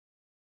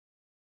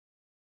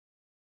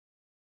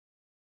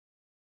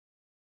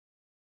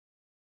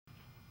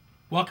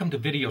Welcome to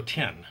video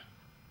 10,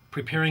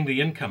 Preparing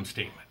the Income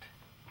Statement.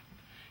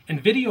 In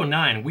video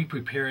 9, we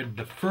prepared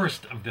the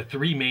first of the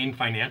three main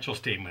financial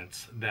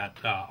statements that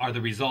are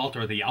the result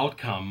or the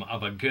outcome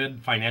of a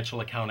good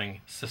financial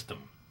accounting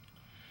system.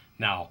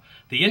 Now,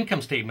 the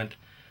income statement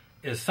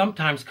is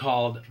sometimes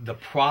called the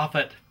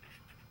profit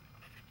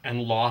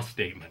and loss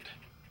statement.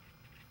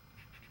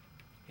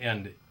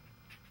 And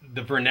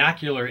the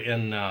vernacular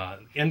in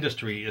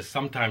industry is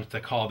sometimes to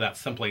call that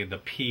simply the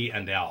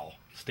P&L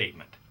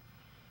statement.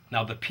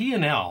 Now, the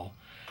P&L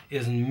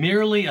is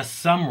merely a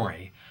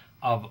summary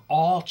of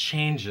all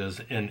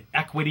changes in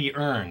equity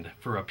earned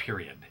for a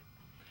period.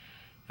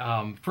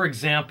 For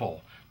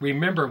example,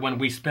 remember when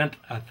we spent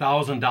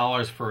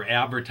 $1,000 for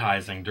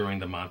advertising during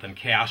the month and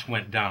cash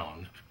went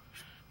down,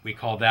 we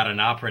call that an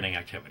operating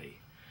activity.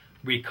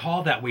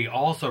 Recall that we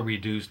also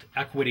reduced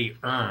equity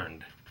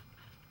earned,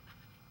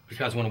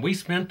 because when we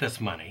spent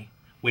this money,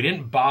 we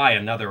didn't buy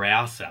another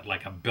asset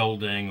like a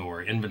building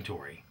or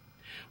inventory.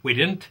 We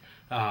didn't,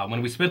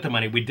 when we spent the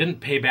money, we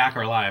didn't pay back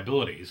our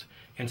liabilities.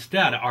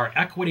 Instead, our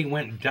equity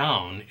went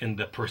down in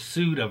the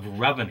pursuit of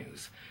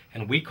revenues,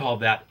 and we call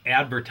that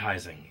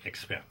advertising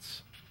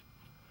expense.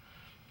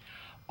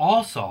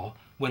 Also,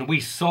 when we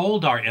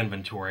sold our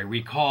inventory,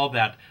 recall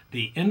that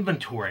the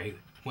inventory,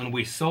 when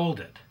we sold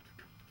it,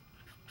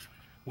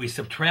 we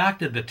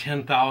subtracted the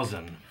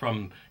 $10,000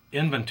 from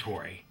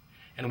inventory,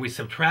 and we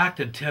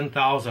subtracted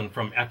 $10,000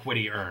 from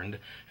equity earned,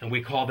 and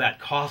we call that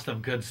cost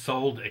of goods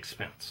sold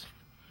expense.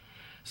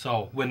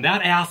 So when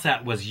that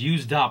asset was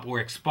used up or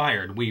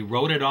expired, we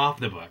wrote it off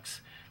the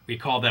books.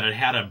 Recall that it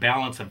had a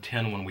balance of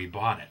 10 when we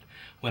bought it.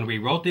 When we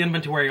wrote the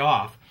inventory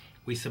off,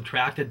 we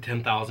subtracted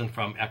 10,000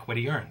 from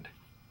equity earned.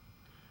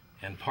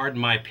 And pardon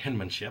my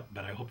penmanship,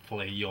 but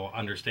hopefully you'll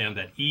understand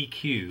that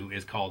EQ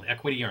is called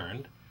equity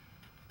earned.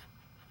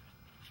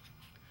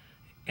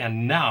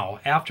 And now,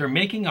 after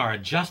making our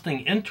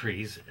adjusting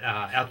entries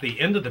at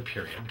the end of the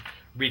period,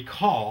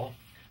 recall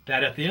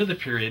that at the end of the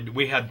period,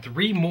 we had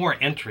three more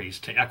entries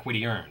to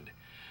equity earned.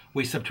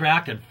 We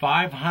subtracted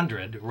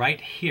 $500 right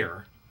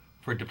here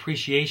for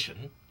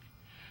depreciation.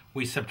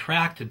 We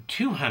subtracted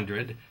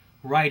 $200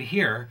 right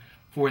here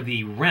for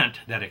the rent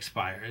that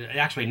expired.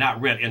 Actually,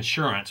 not rent,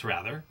 insurance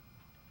rather.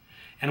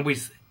 And we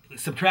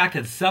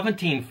subtracted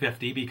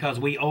 $1,750 because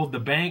we owed the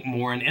bank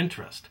more in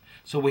interest.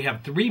 So we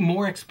have three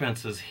more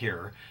expenses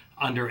here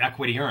under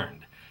equity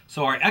earned.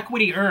 So our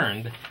equity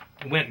earned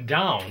went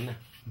down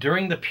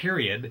during the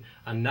period,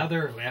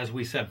 another, as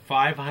we said,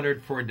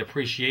 $500 for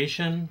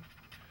depreciation.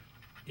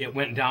 It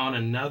went down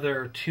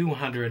another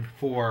 $200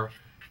 for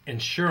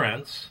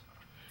insurance,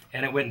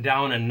 and it went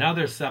down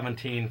another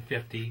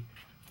 $1,750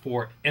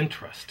 for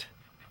interest.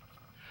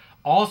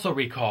 Also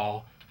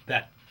recall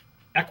that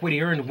equity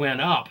earned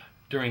went up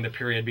during the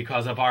period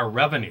because of our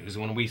revenues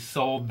when we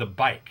sold the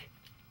bike.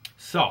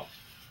 So,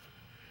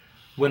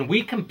 when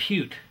we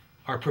compute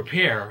or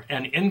prepare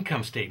an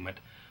income statement,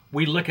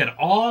 we look at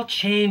all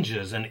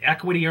changes in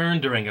equity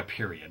earned during a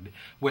period,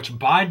 which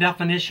by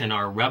definition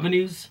are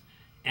revenues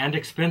and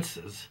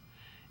expenses,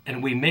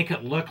 and we make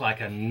it look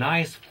like a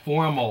nice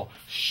formal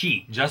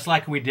sheet, just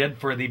like we did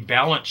for the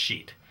balance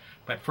sheet.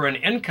 But for an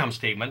income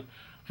statement,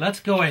 let's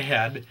go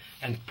ahead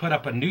and put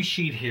up a new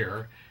sheet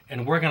here,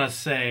 and we're going to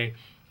say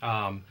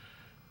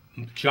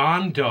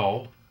John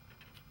Doe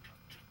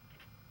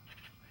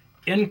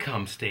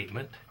income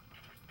statement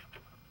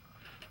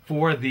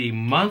for the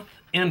month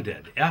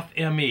ended,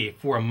 FME,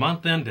 for a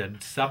month ended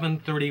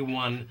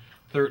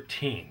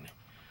 7/31/13.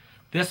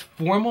 This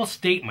formal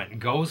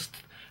statement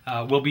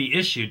will be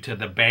issued to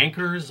the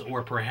bankers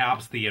or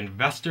perhaps the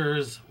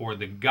investors or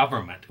the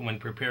government when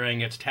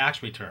preparing its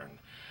tax return.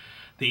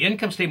 The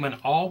income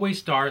statement always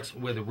starts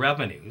with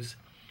revenues,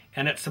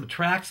 and it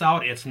subtracts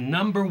out its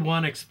number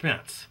one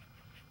expense,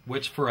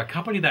 which for a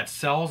company that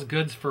sells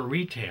goods for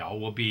retail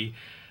will be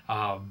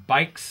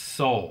bikes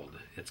sold.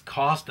 It's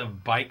cost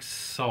of bikes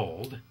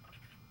sold.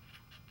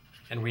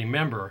 And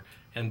remember,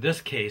 in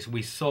this case,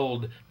 we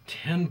sold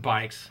 10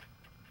 bikes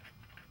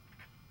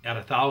at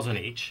 $1,000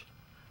 each.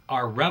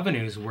 Our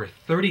revenues were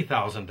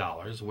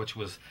 $30,000, which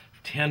was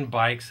 10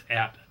 bikes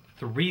at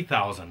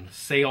 $3,000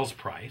 sales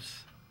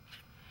price.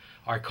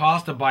 Our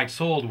cost of bikes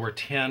sold were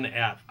 10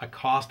 at a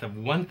cost of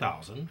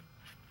 $1,000.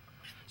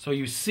 So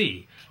you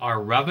see,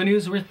 our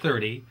revenues were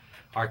 30,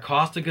 our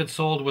cost of goods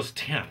sold was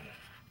 10.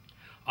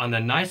 On the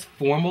nice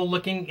formal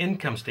looking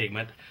income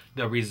statement,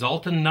 the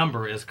resultant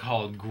number is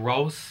called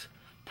gross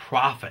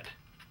profit.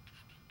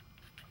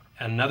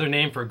 Another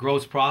name for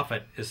gross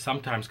profit is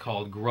sometimes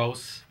called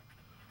gross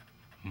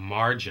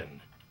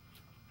margin.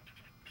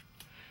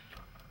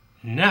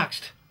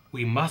 Next,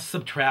 we must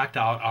subtract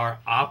out our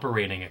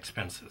operating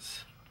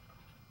expenses.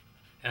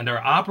 And our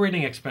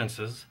operating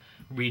expenses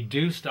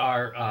reduced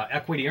our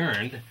equity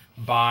earned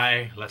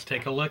by, let's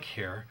take a look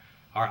here.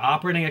 Our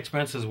operating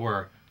expenses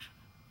were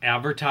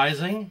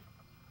advertising,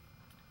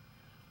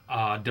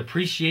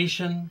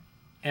 depreciation,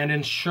 and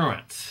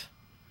insurance.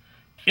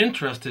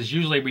 Interest is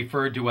usually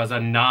referred to as a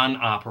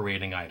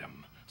non-operating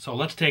item. So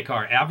let's take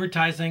our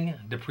advertising,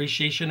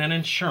 depreciation, and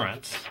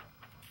insurance,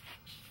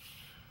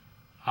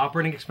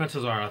 Operating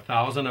expenses are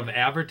 $1,000 of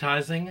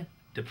advertising,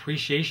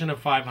 depreciation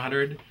of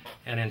 $500,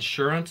 and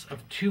insurance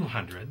of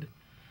 $200.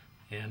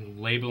 And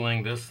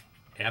labeling this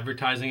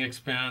advertising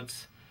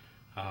expense,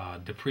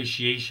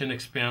 depreciation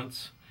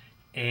expense,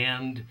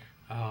 and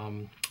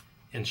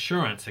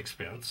insurance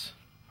expense.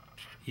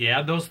 You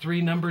add those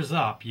three numbers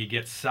up, you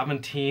get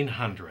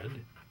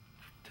 $1,700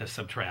 to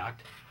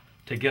subtract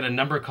to get a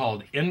number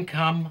called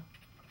income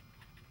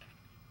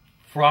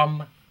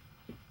from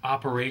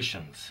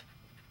operations.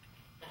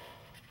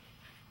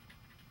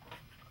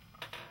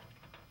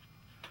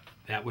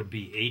 That would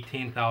be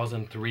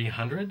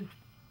 $18,300.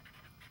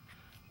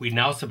 We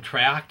now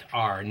subtract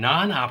our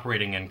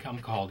non-operating income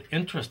called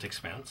interest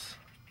expense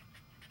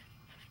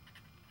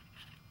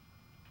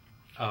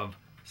of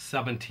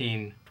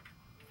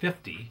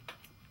 $1,750.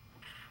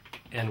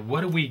 And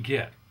what do we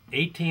get?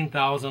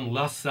 18,000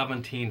 less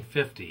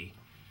 1,750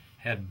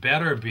 had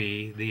better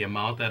be the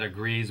amount that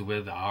agrees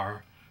with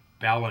our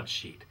balance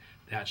sheet.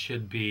 That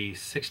should be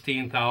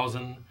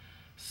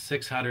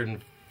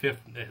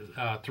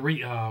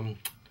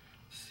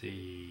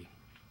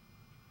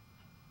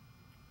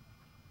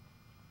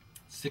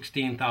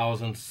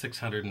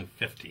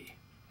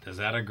Does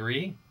that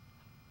agree?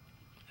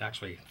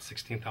 Actually,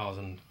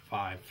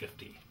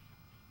 16,550.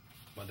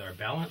 With our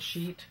balance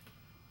sheet,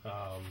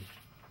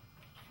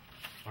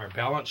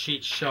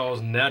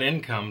 shows net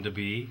income to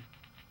be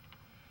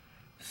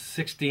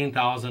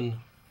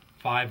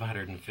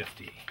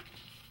 16,550.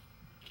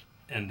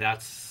 And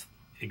that's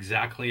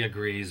exactly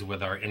agrees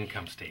with our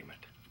income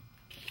statement.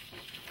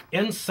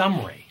 In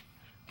summary,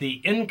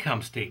 the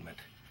income statement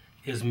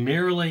is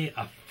merely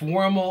a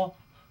formal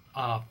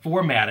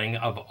formatting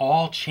of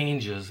all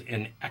changes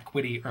in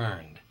equity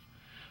earned.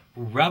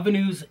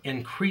 Revenues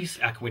increase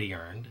equity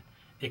earned.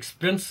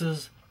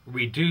 Expenses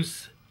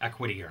reduce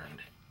equity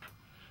earned.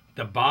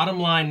 The bottom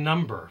line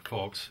number,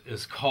 folks,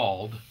 is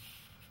called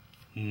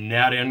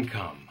net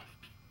income.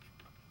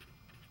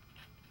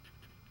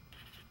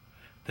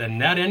 The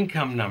net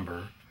income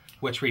number,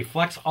 which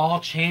reflects all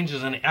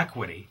changes in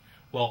equity,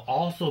 will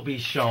also be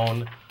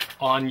shown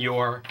on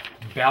your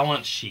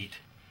balance sheet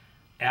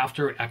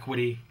after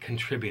equity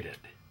contributed.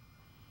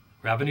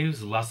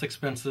 Revenues less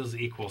expenses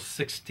equals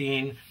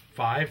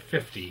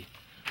 16,550,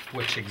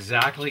 which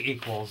exactly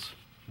equals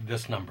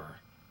this number.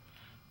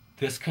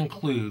 This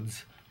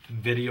concludes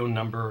video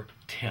number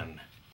 10.